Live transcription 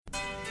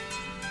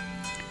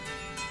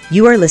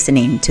You are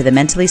listening to the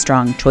Mentally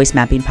Strong Choice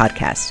Mapping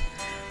Podcast.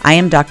 I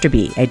am Dr.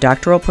 B, a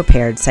doctoral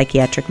prepared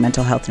psychiatric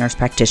mental health nurse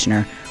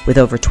practitioner with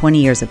over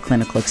 20 years of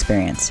clinical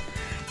experience.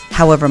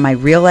 However, my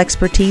real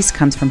expertise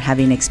comes from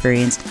having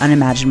experienced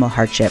unimaginable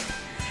hardship.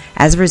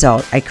 As a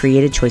result, I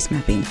created choice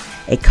mapping,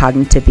 a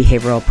cognitive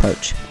behavioral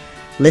approach.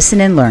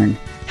 Listen and learn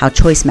how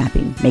choice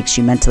mapping makes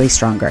you mentally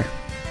stronger.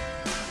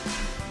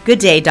 Good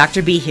day,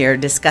 Dr. B here,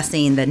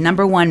 discussing the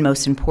number one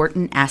most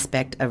important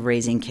aspect of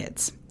raising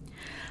kids.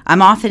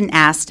 I'm often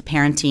asked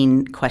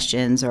parenting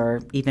questions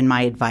or even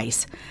my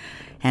advice,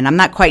 and I'm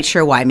not quite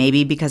sure why.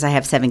 Maybe because I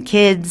have 7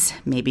 kids,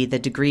 maybe the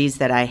degrees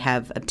that I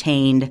have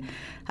obtained,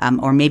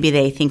 or maybe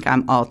they think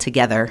I'm all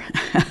together.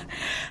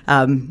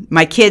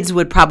 My kids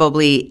would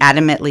probably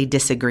adamantly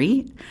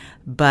disagree,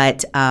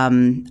 but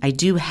I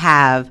do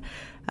have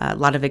a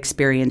lot of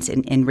experience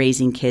in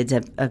raising kids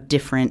of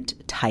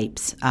different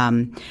types.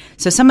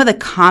 So some of the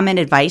common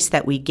advice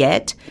that we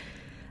get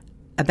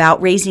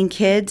about raising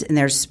kids, and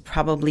there's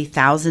probably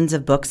thousands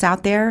of books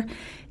out there,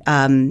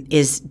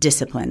 is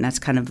discipline. That's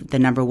kind of the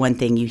number one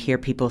thing you hear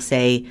people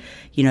say.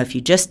 You know, if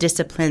you just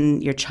discipline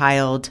your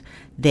child,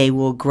 they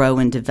will grow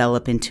and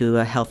develop into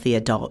a healthy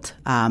adult.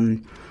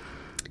 And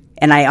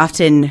I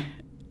often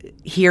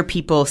hear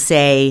people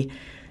say,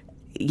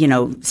 you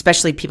know,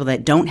 especially people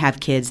that don't have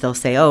kids, they'll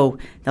say,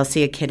 they'll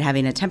see a kid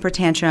having a temper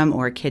tantrum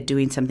or a kid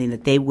doing something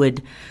that they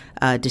would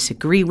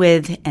disagree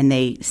with, and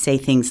they say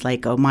things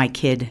like, my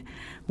kid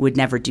would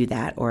never do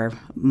that, or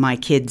my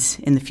kids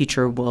in the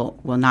future will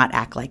not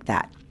act like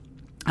that,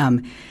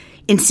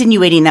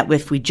 insinuating that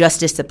if we just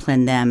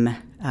discipline them,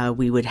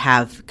 we would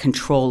have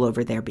control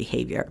over their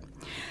behavior.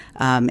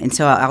 And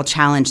so I'll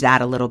challenge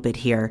that a little bit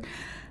here.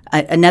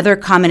 Another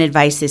common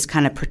advice is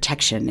kind of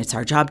protection. It's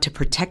our job to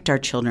protect our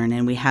children.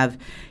 And we have,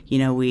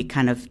 we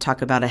kind of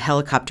talk about a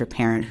helicopter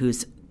parent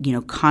who's,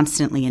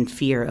 constantly in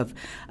fear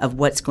of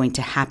what's going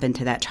to happen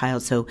to that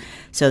child.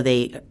 So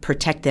they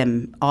protect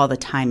them all the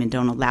time and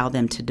don't allow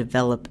them to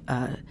develop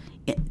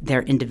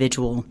their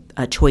individual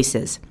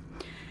choices.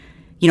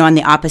 On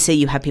the opposite,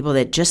 you have people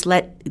that just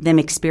let them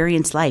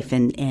experience life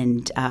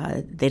and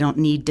they don't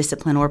need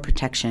discipline or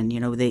protection.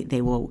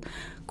 They will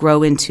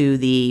grow into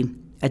the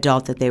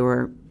adult that they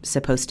were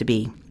supposed to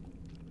be.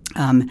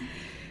 Then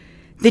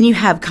you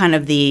have kind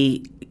of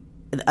the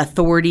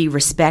authority,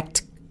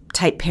 respect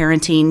type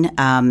parenting,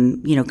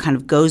 kind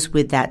of goes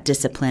with that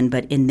discipline,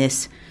 but in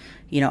this,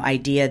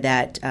 idea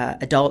that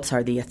adults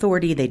are the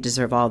authority, they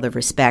deserve all the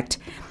respect.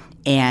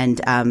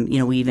 And,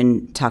 we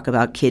even talk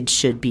about kids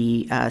should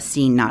be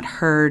seen, not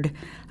heard,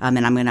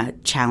 and I'm going to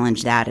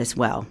challenge that as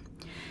well.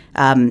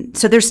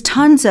 So there's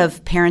tons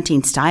of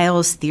parenting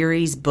styles,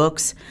 theories,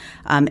 books,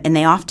 and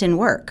they often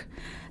work.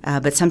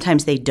 But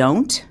sometimes they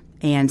don't,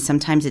 and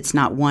sometimes it's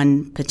not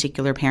one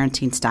particular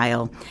parenting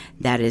style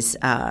that is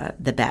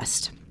the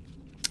best,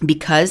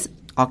 because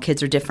all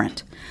kids are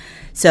different.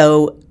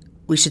 So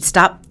we should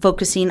stop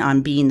focusing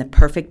on being the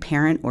perfect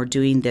parent or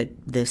doing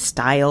the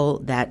style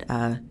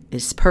that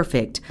is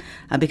perfect,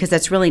 because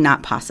that's really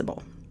not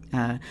possible.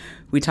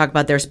 We talk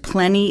about there's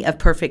plenty of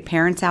perfect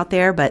parents out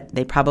there, but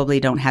they probably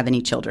don't have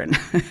any children.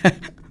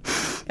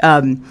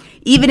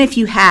 Even if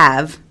you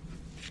have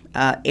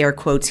air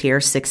quotes here,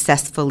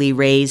 successfully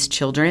raised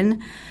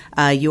children,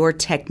 your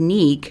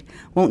technique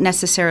won't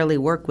necessarily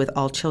work with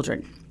all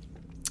children.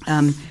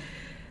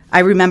 I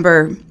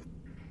remember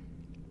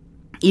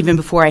even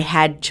before I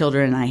had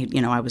children,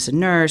 I was a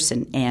nurse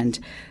and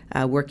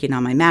working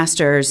on my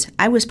master's.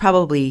 I was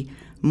probably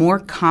more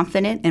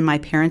confident in my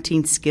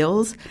parenting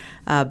skills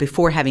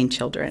before having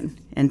children.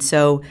 And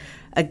so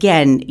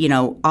again,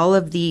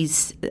 all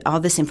this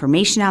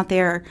information out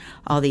there,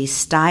 all these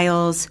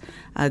styles,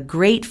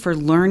 great for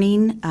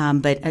learning,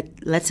 but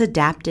let's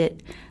adapt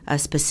it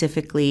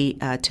specifically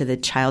to the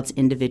child's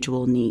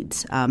individual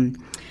needs.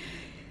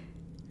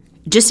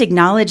 Just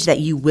acknowledge that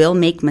you will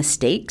make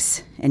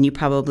mistakes, and you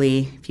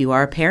probably, if you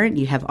are a parent,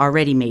 you have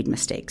already made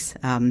mistakes.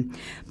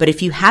 But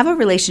if you have a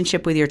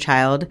relationship with your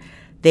child,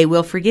 they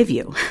will forgive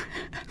you.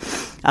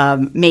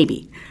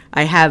 Maybe.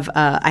 I have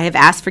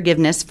asked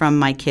forgiveness from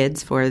my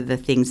kids for the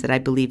things that I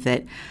believe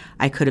that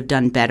I could have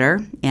done better,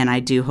 and I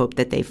do hope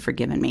that they've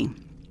forgiven me.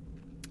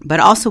 But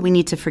also we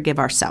need to forgive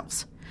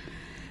ourselves.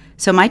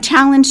 So my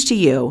challenge to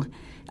you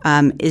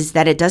is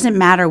that it doesn't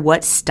matter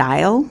what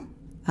style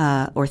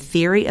or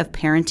theory of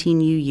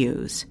parenting you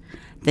use.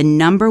 The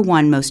number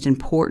one most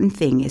important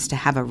thing is to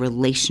have a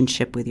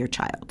relationship with your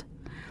child.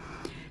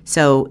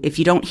 So if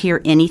you don't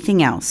hear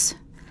anything else,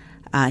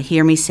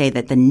 hear me say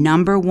that the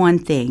number one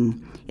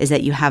thing is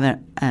that you have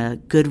a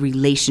good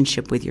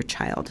relationship with your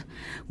child.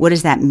 What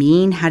does that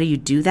mean? How do you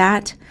do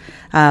that?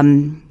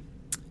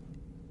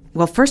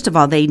 Well, first of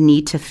all, they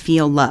need to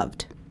feel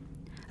loved.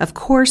 Of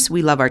course,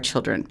 we love our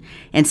children.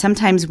 And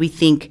sometimes we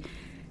think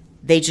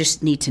they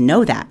just need to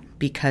know that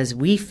because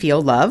we feel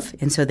love,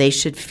 and so they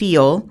should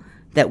feel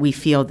that we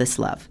feel this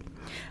love.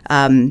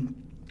 One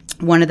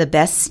of the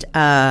best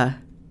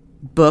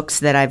books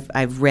that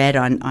I've read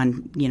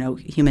on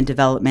human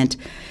development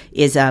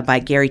is by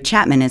Gary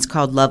Chapman. It's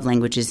called Love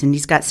Languages, and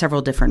he's got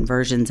several different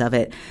versions of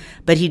it.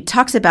 But he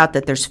talks about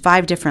that there's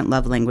 5 different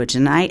love languages,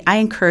 and I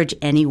encourage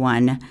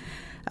anyone,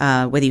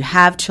 whether you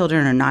have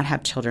children or not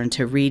have children,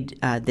 to read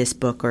this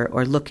book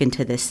or look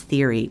into this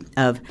theory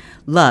of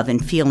love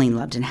and feeling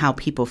loved and how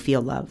people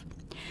feel love.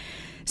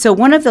 So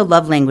one of the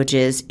love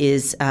languages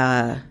is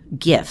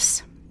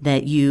gifts,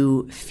 that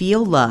you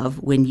feel love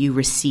when you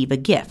receive a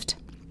gift.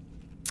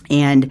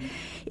 And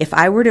if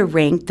I were to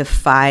rank the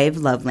 5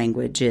 love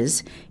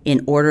languages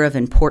in order of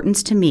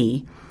importance to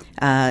me,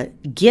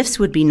 gifts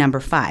would be number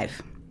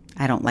 5.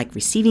 I don't like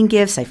receiving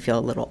gifts. I feel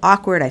a little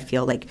awkward. I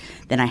feel like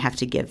then I have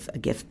to give a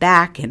gift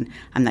back, and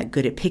I'm not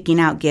good at picking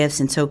out gifts.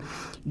 And so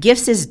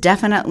gifts is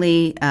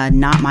definitely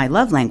not my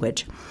love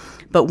language.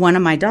 But one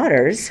of my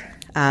daughters,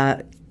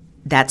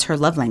 that's her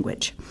love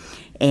language.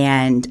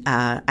 And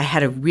I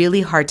had a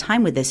really hard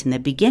time with this in the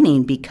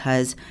beginning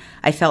because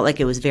I felt like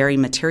it was very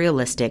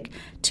materialistic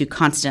to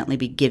constantly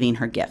be giving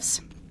her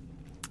gifts.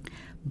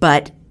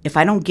 But if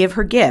I don't give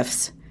her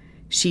gifts,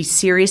 she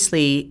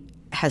seriously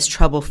has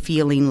trouble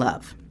feeling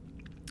love.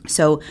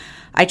 So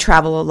I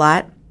travel a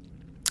lot,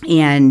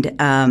 and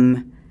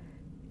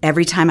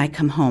every time I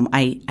come home,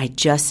 I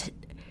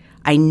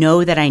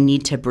know that I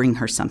need to bring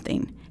her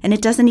something. And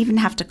it doesn't even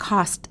have to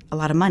cost a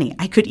lot of money.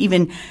 I could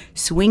even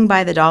swing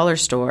by the dollar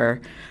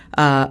store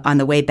on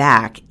the way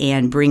back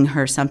and bring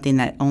her something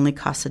that only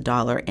costs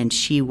 $1, and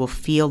she will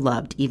feel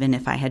loved even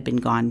if I had been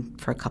gone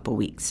for a couple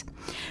weeks.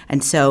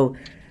 And so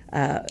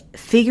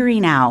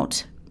figuring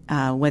out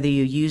whether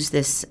you use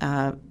this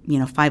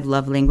 5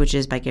 love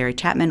languages by Gary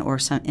Chapman or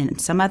in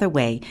some other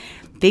way,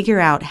 figure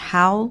out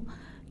how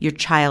your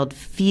child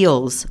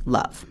feels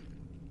love.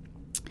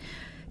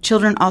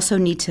 Children also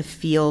need to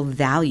feel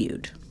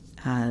valued.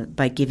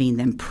 By giving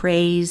them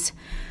praise,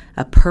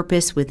 a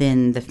purpose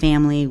within the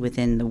family,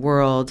 within the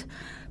world,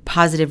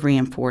 positive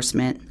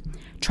reinforcement.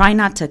 Try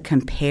not to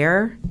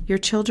compare your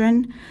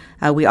children.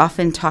 We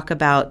often talk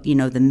about,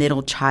 the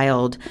middle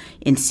child,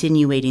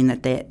 insinuating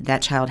that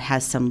that child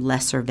has some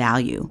lesser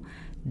value.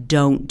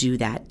 Don't do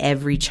that.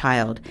 Every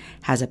child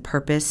has a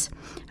purpose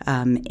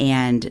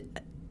and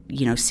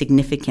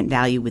significant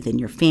value within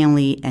your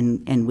family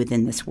and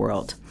within this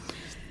world.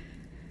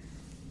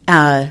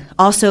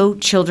 Also,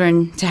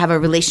 children, to have a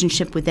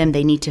relationship with them,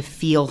 they need to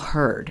feel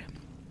heard.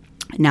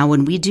 Now,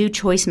 when we do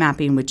choice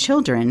mapping with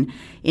children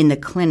in the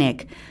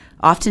clinic,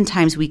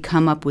 oftentimes we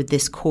come up with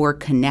this core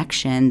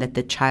connection that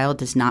the child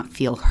does not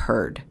feel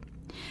heard.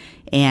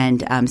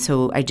 And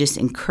so I just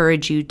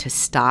encourage you to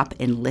stop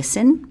and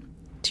listen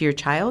to your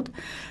child.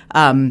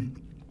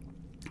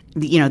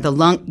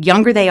 The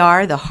younger they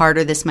are, the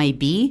harder this might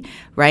be,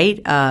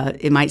 right?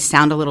 It might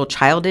sound a little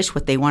childish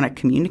what they want to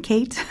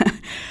communicate.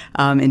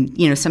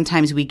 And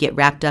sometimes we get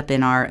wrapped up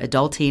in our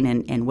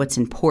adulting and what's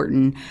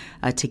important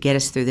to get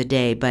us through the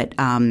day. But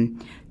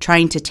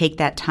trying to take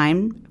that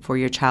time for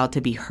your child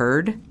to be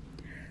heard,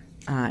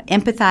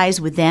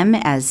 empathize with them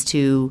as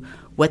to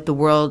what the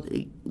world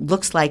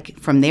looks like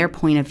from their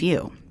point of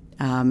view.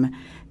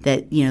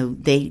 That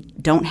they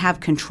don't have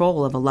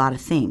control of a lot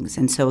of things,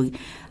 and so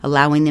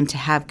allowing them to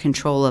have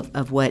control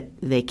of what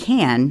they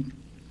can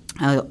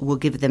will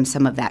give them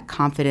some of that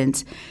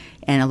confidence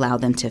and allow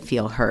them to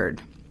feel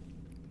heard.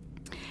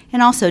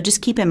 And also,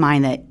 just keep in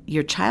mind that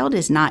your child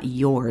is not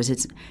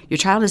yours. Your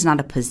child is not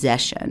a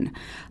possession.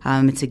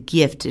 It's a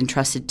gift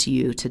entrusted to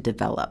you to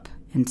develop,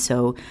 and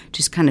so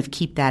just kind of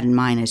keep that in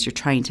mind as you're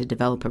trying to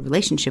develop a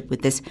relationship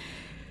with this.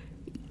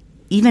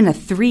 Even a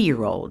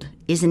 3-year-old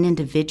is an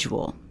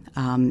individual.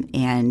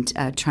 And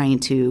trying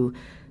to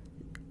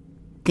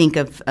think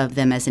of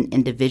them as an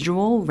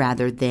individual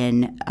rather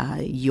than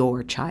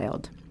your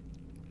child.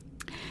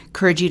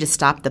 Encourage you to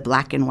stop the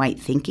black and white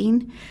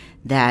thinking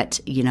that,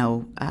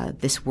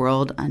 this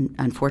world,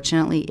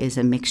 unfortunately, is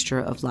a mixture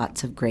of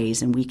lots of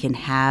grays, and we can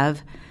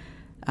have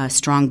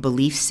strong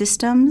belief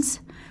systems,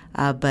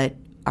 but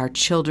our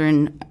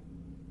children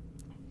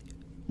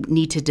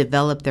need to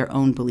develop their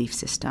own belief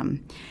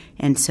system.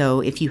 And so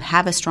if you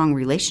have a strong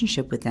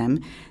relationship with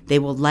them, they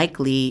will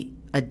likely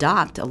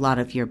adopt a lot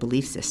of your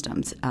belief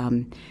systems.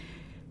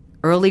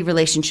 Early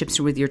relationships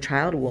with your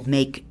child will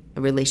make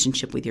a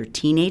relationship with your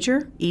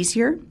teenager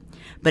easier,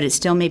 but it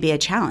still may be a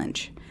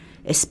challenge,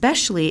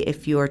 especially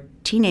if your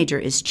teenager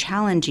is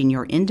challenging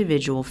your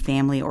individual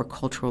family or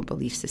cultural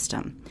belief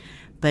system.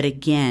 But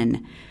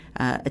again,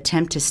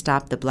 attempt to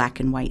stop the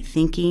black and white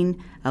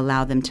thinking,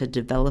 allow them to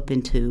develop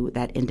into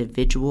that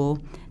individual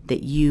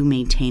that you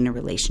maintain a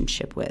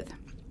relationship with.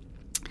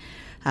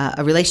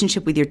 A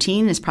relationship with your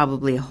teen is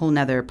probably a whole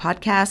nother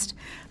podcast,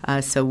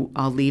 so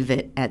I'll leave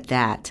it at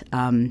that.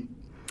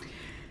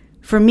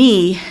 For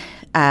me,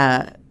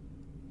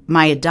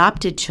 my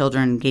adopted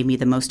children gave me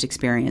the most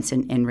experience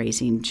in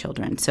raising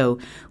children. So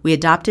we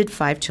adopted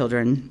 5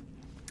 children,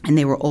 and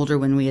they were older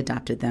when we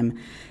adopted them.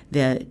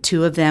 The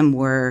 2 of them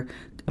were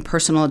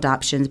personal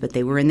adoptions, but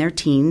they were in their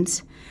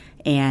teens,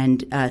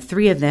 and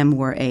 3 of them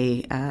were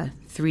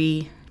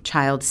 3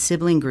 child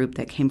sibling group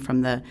that came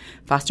from the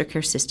foster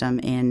care system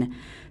in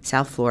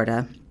South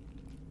Florida.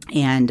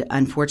 And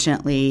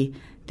unfortunately,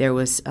 there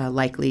was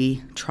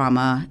likely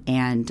trauma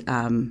and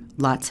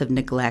lots of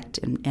neglect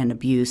and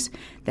abuse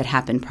that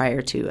happened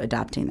prior to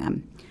adopting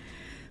them.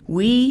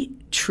 We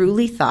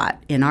truly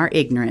thought in our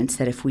ignorance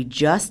that if we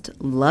just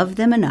loved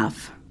them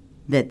enough,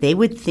 that they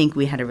would think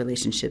we had a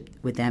relationship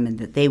with them and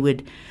that they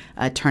would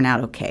turn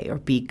out okay or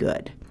be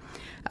good.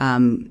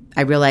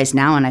 I realize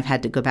now, and I've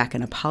had to go back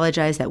and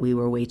apologize, that we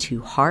were way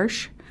too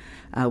harsh.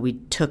 We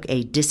took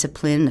a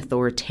disciplined,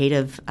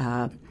 authoritative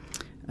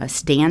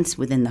stance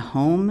within the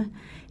home,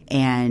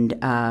 and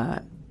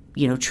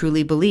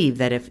truly believe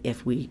that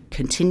if we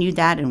continued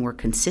that and were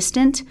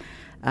consistent,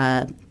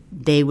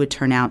 they would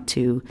turn out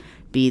to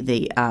be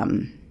the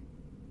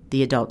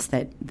adults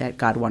that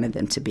God wanted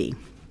them to be.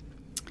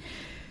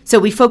 So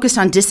we focused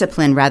on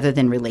discipline rather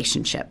than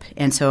relationship,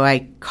 and so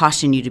I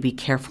caution you to be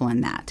careful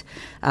in that.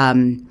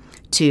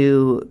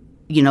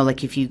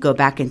 Like if you go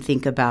back and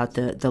think about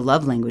the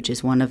love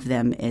languages, one of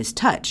them is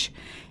touch,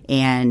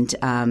 and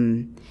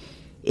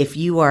if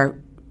you are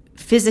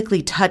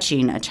physically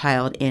touching a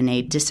child in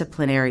a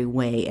disciplinary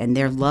way and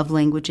their love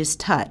language is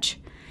touch,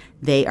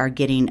 they are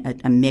getting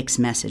a mixed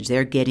message.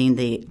 They're getting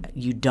the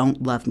 "you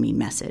don't love me"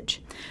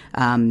 message.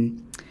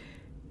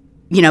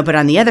 But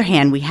on the other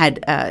hand, we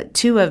had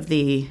two of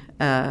the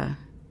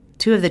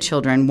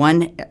children.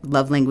 One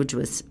love language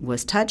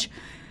was touch.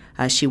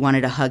 She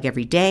wanted a hug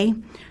every day.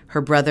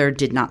 Her brother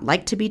did not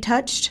like to be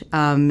touched,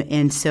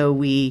 and so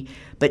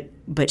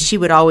but she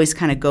would always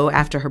kind of go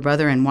after her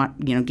brother and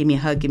want, give me a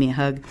hug, give me a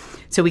hug.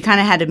 So we kind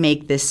of had to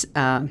make this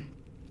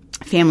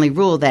family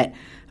rule that,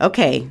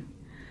 okay,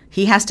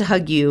 he has to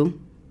hug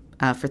you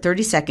for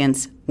 30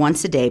 seconds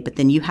once a day, but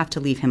then you have to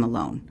leave him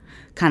alone,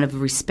 kind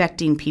of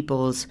respecting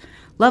people's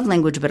love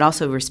language, but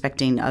also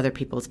respecting other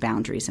people's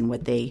boundaries and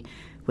what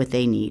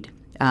they need.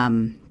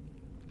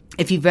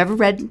 If you've ever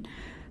read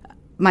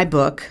my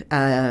book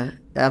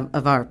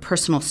of our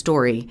personal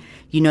story,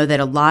 you know that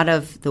a lot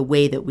of the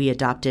way that we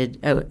adopted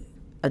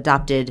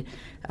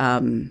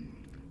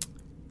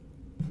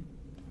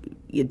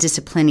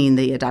disciplining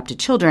the adopted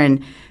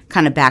children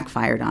kind of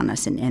backfired on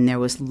us, and there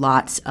was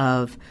lots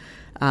of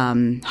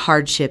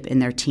hardship in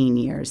their teen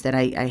years that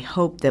I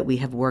hope that we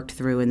have worked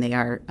through, and they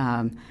are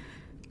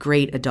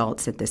great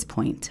adults at this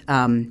point.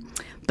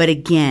 But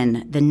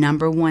again, the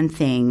number one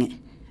thing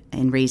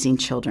in raising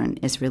children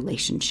is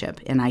relationship,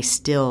 and I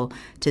still,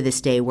 to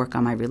this day, work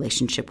on my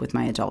relationship with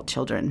my adult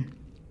children.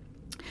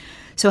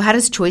 So how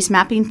does choice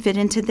mapping fit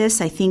into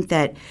this? I think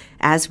that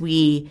as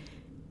we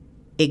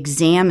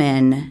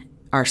examine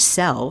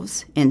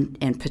ourselves,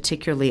 and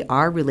particularly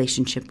our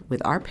relationship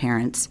with our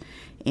parents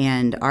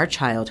and our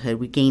childhood,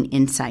 we gain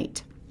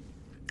insight.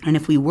 And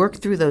if we work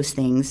through those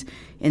things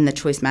in the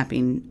choice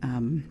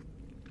mapping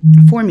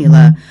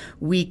formula,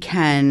 we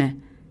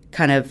can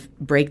kind of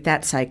break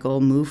that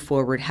cycle, move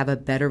forward, have a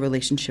better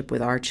relationship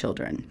with our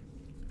children.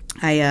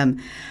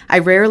 I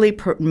rarely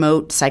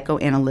promote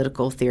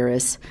psychoanalytical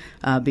theorists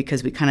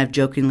because we kind of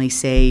jokingly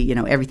say,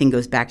 everything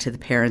goes back to the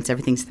parents,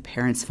 everything's the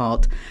parents'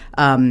 fault.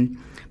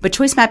 But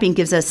choice mapping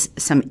gives us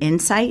some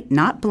insight,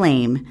 not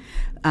blame.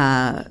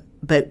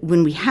 But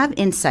when we have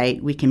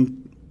insight, we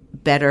can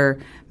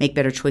make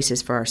better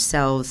choices for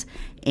ourselves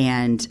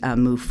and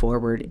move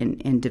forward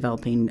in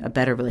developing a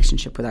better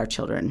relationship with our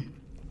children.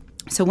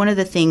 So one of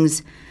the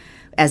things,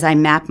 as I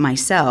map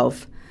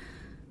myself,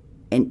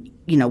 and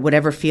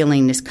whatever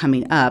feeling is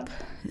coming up,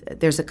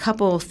 there's a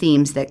couple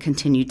themes that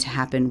continue to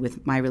happen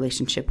with my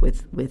relationship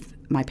with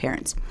my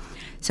parents.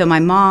 So my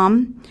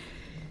mom,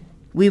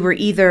 we were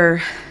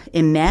either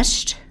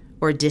enmeshed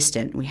or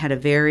distant. We had a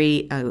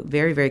very,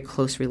 very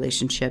close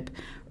relationship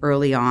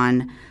early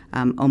on,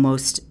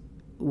 almost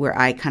where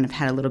I kind of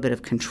had a little bit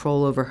of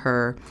control over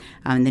her.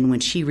 And then when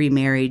she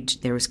remarried,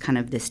 there was kind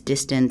of this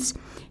distance.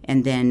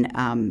 And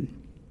then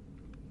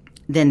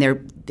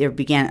there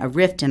began a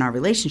rift in our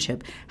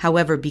relationship.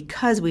 However,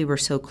 because we were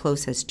so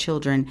close as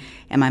children,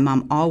 and my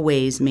mom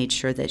always made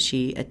sure that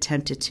she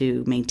attempted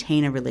to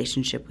maintain a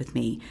relationship with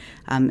me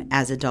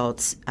as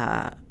adults,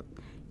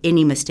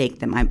 any mistake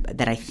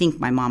that I think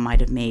my mom might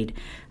have made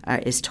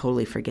is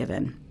totally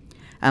forgiven.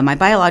 My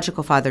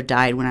biological father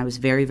died when I was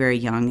very, very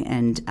young,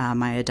 and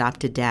my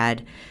adopted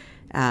dad,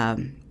 I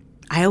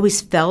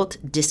always felt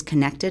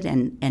disconnected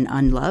and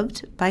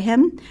unloved by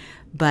him,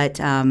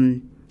 but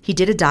he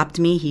did adopt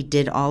me. He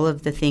did all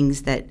of the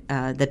things that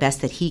the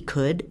best that he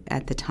could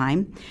at the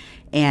time.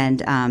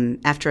 And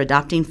after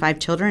adopting 5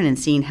 children and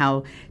seeing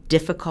how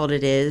difficult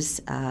it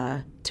is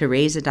to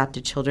raise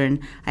adopted children,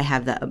 I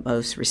have the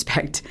utmost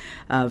respect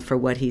for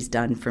what he's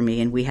done for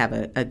me, and we have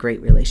a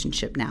great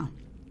relationship now.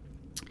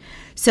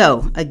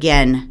 So,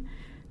 again,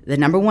 the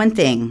number one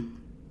thing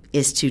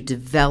is to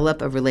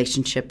develop a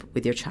relationship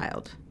with your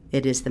child.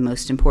 It is the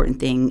most important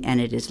thing, and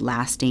it is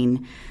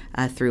lasting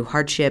through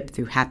hardship,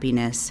 through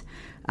happiness.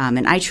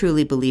 And I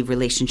truly believe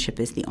relationship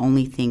is the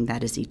only thing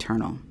that is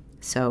eternal.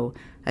 So,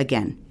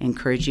 again, I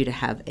encourage you to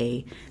have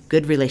a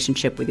good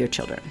relationship with your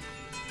children.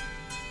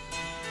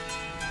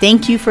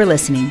 Thank you for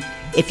listening.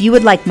 If you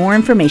would like more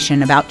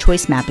information about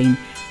choice mapping,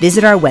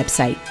 visit our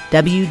website,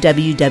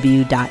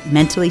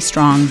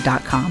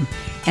 www.mentallystrong.com.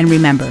 And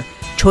remember,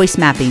 choice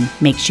mapping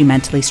makes you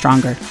mentally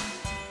stronger.